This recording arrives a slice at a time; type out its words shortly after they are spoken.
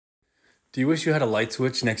Do you wish you had a light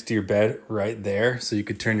switch next to your bed right there so you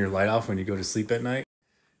could turn your light off when you go to sleep at night?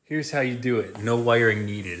 Here's how you do it. No wiring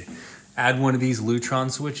needed. Add one of these Lutron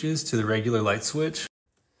switches to the regular light switch.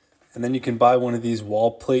 And then you can buy one of these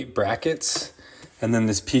wall plate brackets and then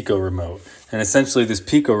this Pico remote. And essentially this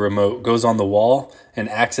Pico remote goes on the wall and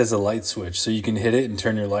acts as a light switch so you can hit it and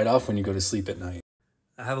turn your light off when you go to sleep at night.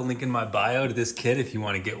 I have a link in my bio to this kit if you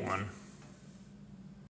want to get one.